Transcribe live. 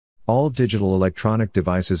All digital electronic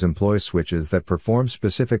devices employ switches that perform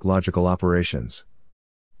specific logical operations.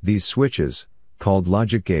 These switches, called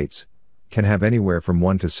logic gates, can have anywhere from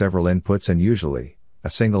one to several inputs and usually, a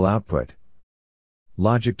single output.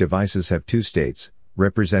 Logic devices have two states,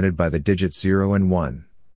 represented by the digits 0 and 1.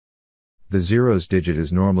 The 0's digit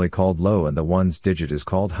is normally called low and the 1's digit is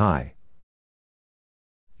called high.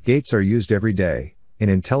 Gates are used every day, in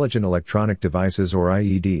intelligent electronic devices or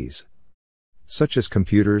IEDs, such as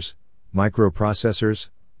computers, microprocessors,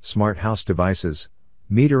 smart house devices,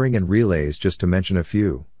 metering and relays, just to mention a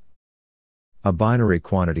few. A binary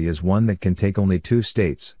quantity is one that can take only two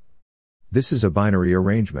states. This is a binary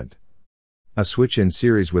arrangement. A switch in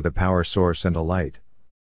series with a power source and a light.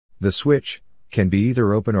 The switch can be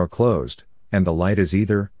either open or closed, and the light is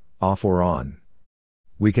either off or on.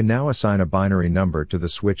 We can now assign a binary number to the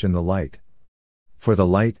switch and the light. For the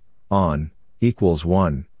light, on equals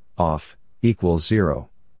 1, off equals 0.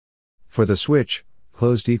 For the switch,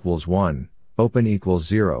 closed equals 1, open equals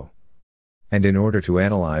 0. And in order to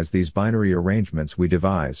analyze these binary arrangements, we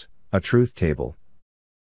devise a truth table.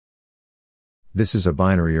 This is a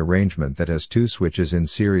binary arrangement that has two switches in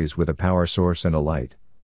series with a power source and a light.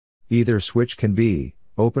 Either switch can be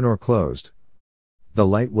open or closed. The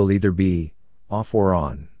light will either be off or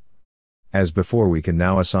on. As before, we can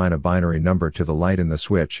now assign a binary number to the light and the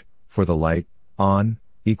switch. For the light, on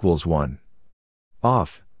equals 1.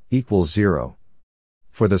 Off equals 0.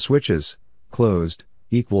 For the switches, closed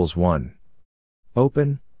equals 1.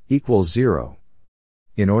 Open equals 0.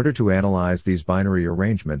 In order to analyze these binary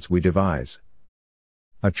arrangements, we devise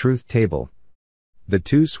a truth table. The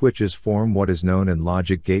two switches form what is known in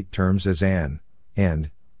logic gate terms as an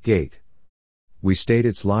AND gate. We state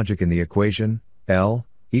its logic in the equation, L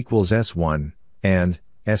equals S1 and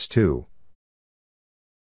S2.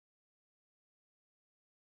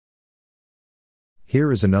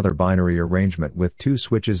 Here is another binary arrangement with two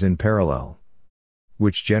switches in parallel,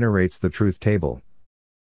 which generates the truth table.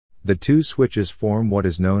 The two switches form what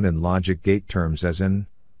is known in logic gate terms as an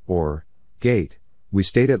OR gate. We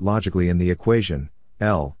state it logically in the equation,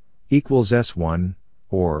 L equals S1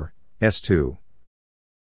 or S2.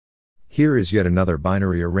 Here is yet another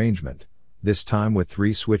binary arrangement, this time with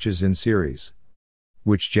three switches in series,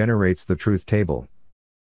 which generates the truth table.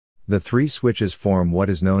 The three switches form what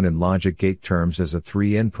is known in logic gate terms as a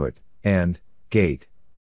 3-input AND gate.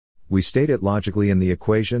 We state it logically in the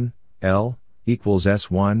equation, L equals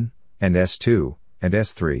S1 and S2 and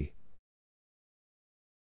S3.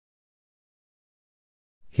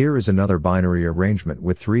 Here is another binary arrangement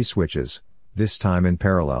with three switches, this time in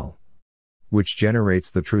parallel, which generates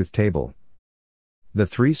the truth table. The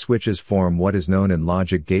three switches form what is known in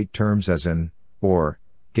logic gate terms as an OR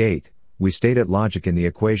gate. We state it logic in the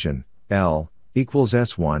equation, L equals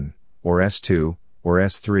S1 or S2 or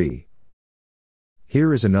S3.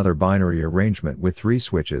 Here is another binary arrangement with three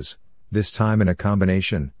switches, this time in a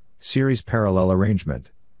combination, series parallel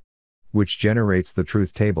arrangement, which generates the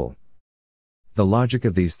truth table. The logic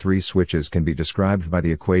of these three switches can be described by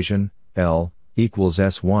the equation, L equals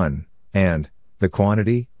S1, and the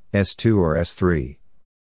quantity, S2 or S3.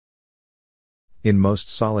 In most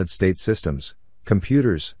solid-state systems,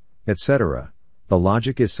 computers, etc., the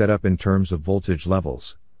logic is set up in terms of voltage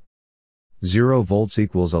levels. 0 volts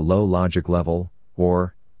equals a low logic level,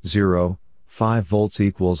 or 0, 5 volts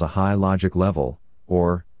equals a high logic level,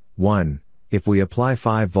 or 1, if we apply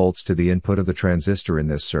 5 volts to the input of the transistor in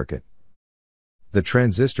this circuit. The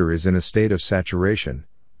transistor is in a state of saturation,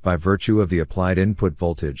 by virtue of the applied input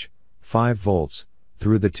voltage, 5 volts,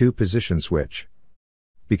 through the two-position switch.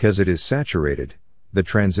 Because it is saturated, the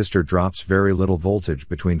transistor drops very little voltage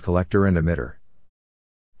between collector and emitter,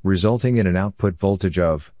 resulting in an output voltage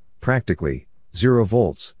of, practically, 0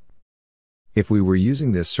 volts. If we were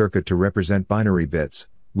using this circuit to represent binary bits,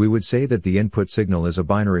 we would say that the input signal is a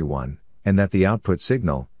binary 1, and that the output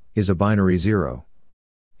signal is a binary 0.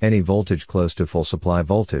 Any voltage close to full supply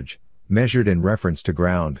voltage, measured in reference to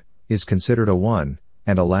ground, is considered a 1,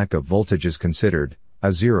 and a lack of voltage is considered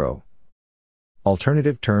a 0.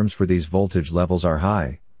 Alternative terms for these voltage levels are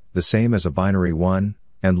high, the same as a binary 1,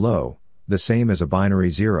 and low, the same as a binary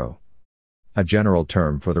 0. A general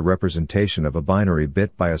term for the representation of a binary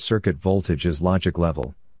bit by a circuit voltage is logic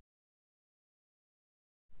level.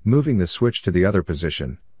 Moving the switch to the other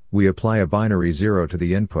position, we apply a binary 0 to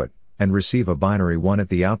the input, and receive a binary 1 at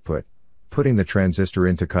the output, putting the transistor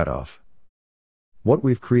into cutoff. What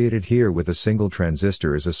we've created here with a single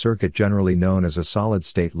transistor is a circuit generally known as a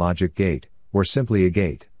solid-state logic gate, or simply a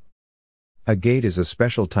gate. A gate is a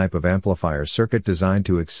special type of amplifier circuit designed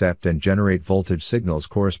to accept and generate voltage signals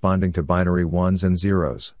corresponding to binary 1s and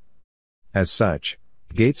 0s. As such,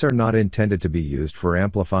 Gates are not intended to be used for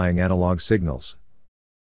amplifying analog signals.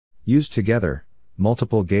 Used together,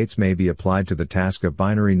 multiple gates may be applied to the task of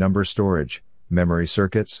binary number storage, memory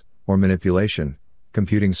circuits, or manipulation,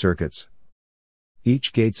 computing circuits.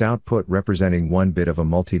 Each gate's output representing one bit of a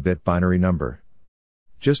multi-bit binary number.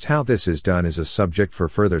 Just how this is done is a subject for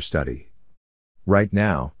further study. Right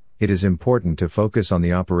now, it is important to focus on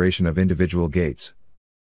the operation of individual gates.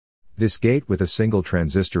 This gate with a single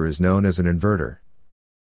transistor is known as an inverter,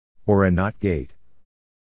 or a NOT gate,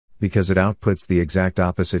 because it outputs the exact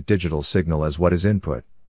opposite digital signal as what is input.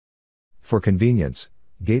 For convenience,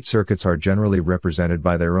 gate circuits are generally represented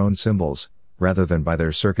by their own symbols, rather than by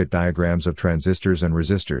their circuit diagrams of transistors and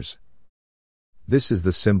resistors. This is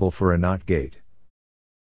the symbol for a NOT gate.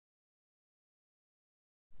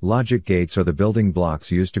 Logic gates are the building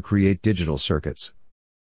blocks used to create digital circuits.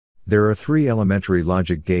 There are 3 elementary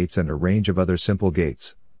logic gates and a range of other simple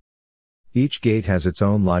gates. Each gate has its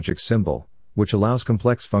own logic symbol, which allows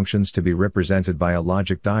complex functions to be represented by a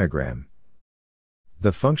logic diagram.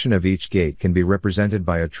 The function of each gate can be represented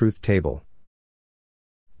by a truth table.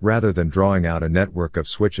 Rather than drawing out a network of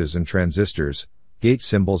switches and transistors, gate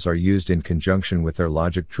symbols are used in conjunction with their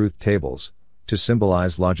logic truth tables, to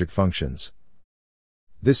symbolize logic functions.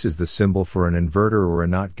 This is the symbol for an inverter or a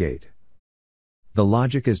NOT gate. The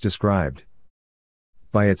logic is described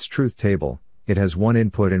by its truth table. It has one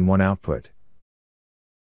input and one output.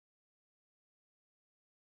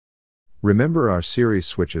 Remember our series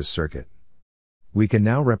switches circuit. We can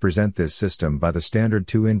now represent this system by the standard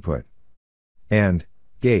 2-input AND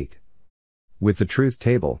gate with the truth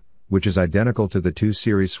table, which is identical to the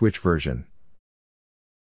 2-series switch version.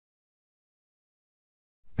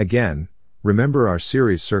 Again, remember our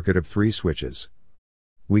series circuit of 3 switches.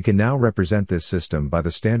 We can now represent this system by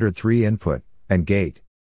the standard 3-input AND gate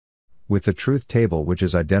with the truth table, which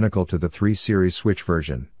is identical to the 3-series switch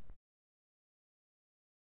version.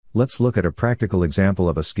 Let's look at a practical example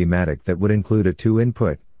of a schematic that would include a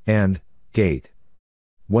 2-input AND gate.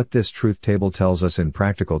 What this truth table tells us in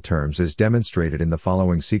practical terms is demonstrated in the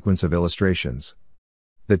following sequence of illustrations.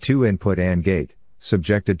 The 2-input AND gate,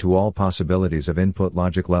 subjected to all possibilities of input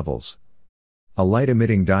logic levels. A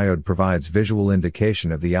light-emitting diode provides visual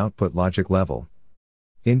indication of the output logic level.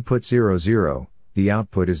 Input 0, 0, the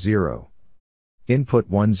output is 0. Input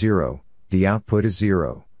 1, 0, the output is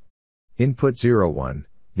 0. Input 0, 1,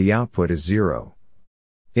 the output is 0.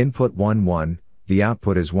 Input 1, 1, the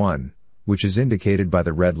output is 1, which is indicated by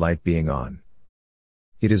the red light being on.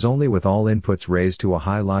 It is only with all inputs raised to a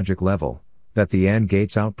high logic level that the AND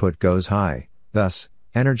gate's output goes high, thus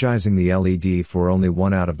energizing the LED for only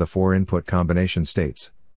one out of the 4 input combination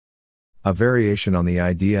states. A variation on the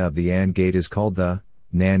idea of the AND gate is called the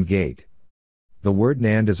NAND gate. The word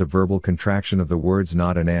NAND is a verbal contraction of the words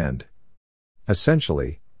NOT and AND.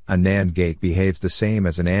 Essentially, a NAND gate behaves the same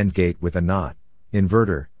as an AND gate with a NOT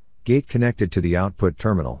inverter gate connected to the output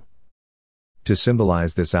terminal. To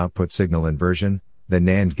symbolize this output signal inversion, the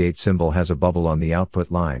NAND gate symbol has a bubble on the output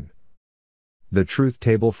line. The truth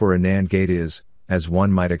table for a NAND gate is, as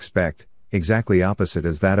one might expect, exactly opposite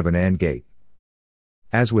as that of an AND gate.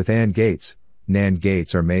 As with AND gates, NAND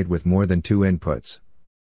gates are made with more than 2 inputs.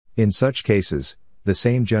 In such cases, the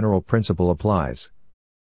same general principle applies.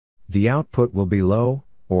 The output will be low,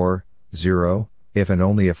 or 0, if and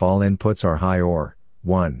only if all inputs are high, or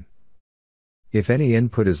 1. If any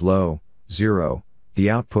input is low, 0, the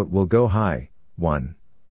output will go high, 1.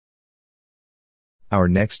 Our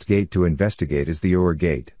next gate to investigate is the OR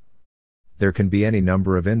gate. There can be any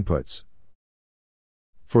number of inputs.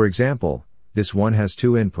 For example, this one has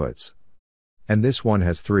 2 inputs. And this one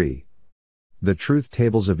has 3. The truth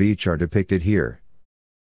tables of each are depicted here.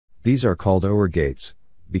 These are called OR gates,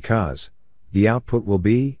 because the output will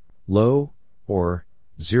be low, or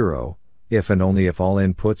 0, if and only if all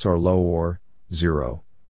inputs are low or 0.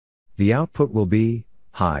 The output will be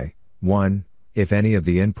high, 1, if any of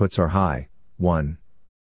the inputs are high, 1.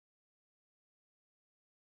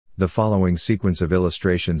 The following sequence of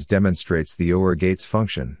illustrations demonstrates the OR gate's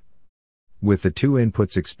function. With the 2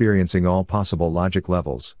 inputs experiencing all possible logic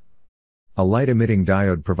levels, a light-emitting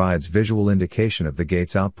diode provides visual indication of the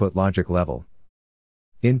gate's output logic level.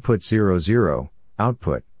 Input 0, 0,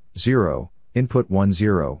 output 0, input 1,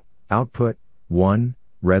 0, output 1,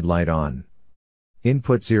 red light on.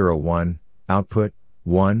 Input 0, 1, output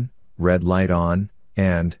 1, red light on,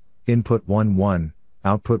 and input 1, 1,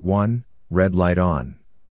 output 1, red light on.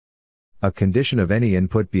 A condition of any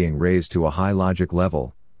input being raised to a high logic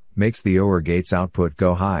level makes the OR gate's output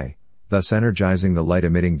go high, thus energizing the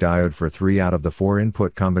light-emitting diode for 3 out of the 4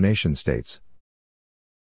 input combination states.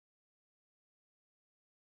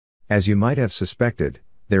 As you might have suspected,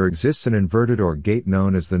 there exists an inverted OR gate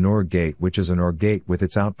known as the NOR gate, which is an OR gate with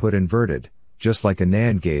its output inverted, just like a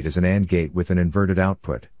NAND gate is an AND gate with an inverted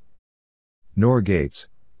output. NOR gates,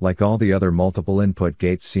 like all the other multiple input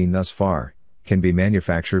gates seen thus far, can be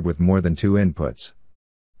manufactured with more than two inputs.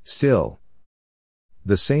 Still,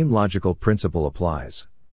 the same logical principle applies.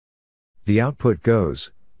 The output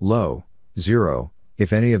goes low, 0,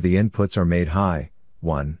 if any of the inputs are made high,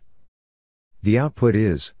 1. The output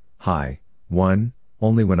is high, 1,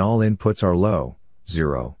 only when all inputs are low,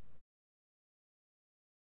 0.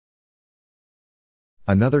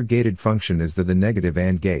 Another gated function is the negative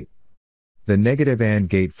AND gate. The negative AND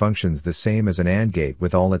gate functions the same as an AND gate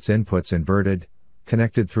with all its inputs inverted,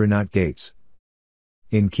 connected through NOT gates.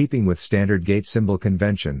 In keeping with standard gate symbol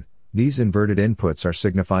convention, these inverted inputs are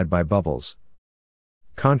signified by bubbles.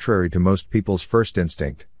 Contrary to most people's first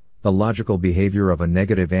instinct, the logical behavior of a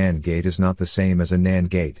negative AND gate is not the same as a NAND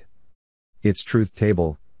gate. Its truth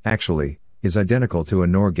table, actually, is identical to a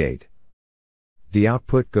NOR gate. The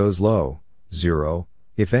output goes low, 0,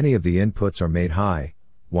 if any of the inputs are made high,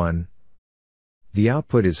 1. The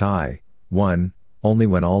output is high, 1, only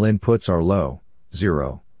when all inputs are low,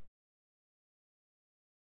 0.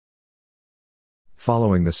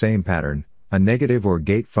 Following the same pattern, a negative OR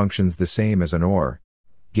gate functions the same as an OR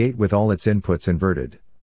gate with all its inputs inverted.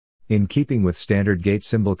 In keeping with standard gate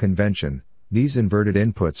symbol convention, these inverted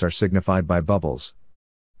inputs are signified by bubbles.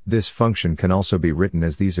 This function can also be written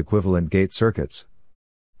as these equivalent gate circuits.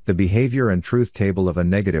 The behavior and truth table of a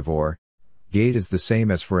negative OR gate is the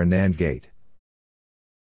same as for a NAND gate.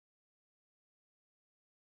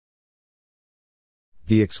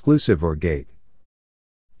 The exclusive OR gate.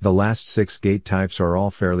 The last 6 gate types are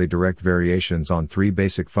all fairly direct variations on 3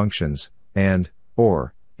 basic functions, AND,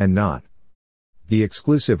 OR, and NOT. The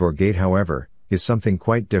exclusive OR gate, however, is something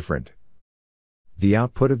quite different. The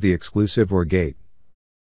output of the exclusive OR gate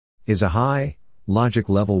is a high, logic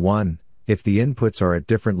level 1, if the inputs are at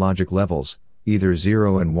different logic levels, either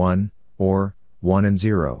 0 and 1, or 1 and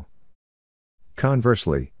 0.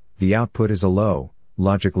 Conversely, the output is a low,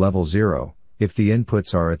 logic level 0, if the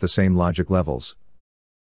inputs are at the same logic levels.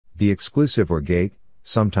 The exclusive OR gate,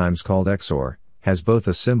 sometimes called XOR, has both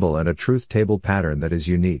a symbol and a truth table pattern that is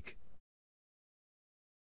unique.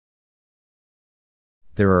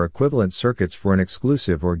 There are equivalent circuits for an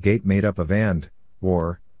exclusive OR gate made up of AND,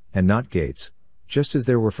 OR, and NOT gates, just as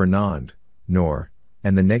there were for NAND, NOR,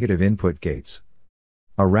 and the negative input gates.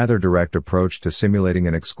 A rather direct approach to simulating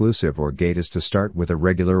an exclusive OR gate is to start with a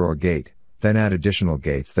regular OR gate, then add additional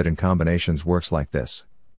gates that in combinations works like this.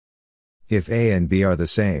 If A and B are the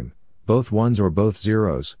same, both ones or both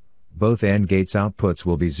zeros, both AND gates' outputs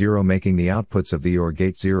will be 0, making the outputs of the OR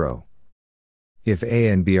gate 0. If A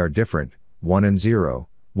and B are different, 1 and 0,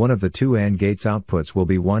 one of the two AND gates' outputs will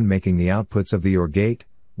be 1, making the outputs of the OR gate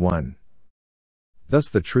 1. Thus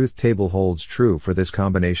the truth table holds true for this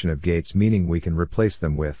combination of gates, meaning we can replace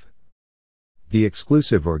them with the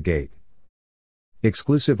exclusive OR gate.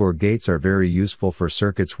 Exclusive OR gates are very useful for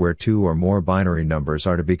circuits where 2 or more binary numbers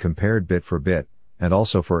are to be compared bit for bit, and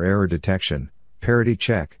also for error detection, parity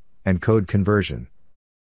check, and code conversion.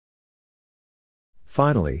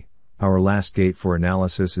 Finally, our last gate for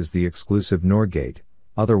analysis is the exclusive NOR gate,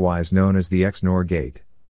 otherwise known as the XNOR gate.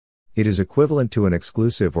 It is equivalent to an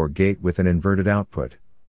exclusive OR gate with an inverted output.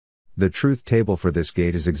 The truth table for this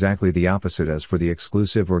gate is exactly the opposite as for the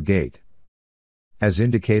exclusive OR gate. As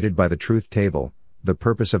indicated by the truth table, the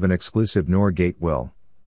purpose of an exclusive NOR gate will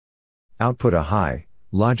output a high,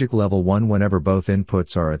 logic level 1 whenever both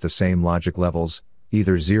inputs are at the same logic levels,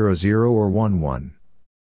 either 0, 0 or 1, 1.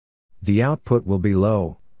 The output will be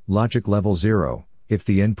low, logic level 0, if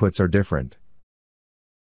the inputs are different.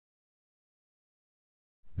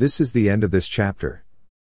 This is the end of this chapter.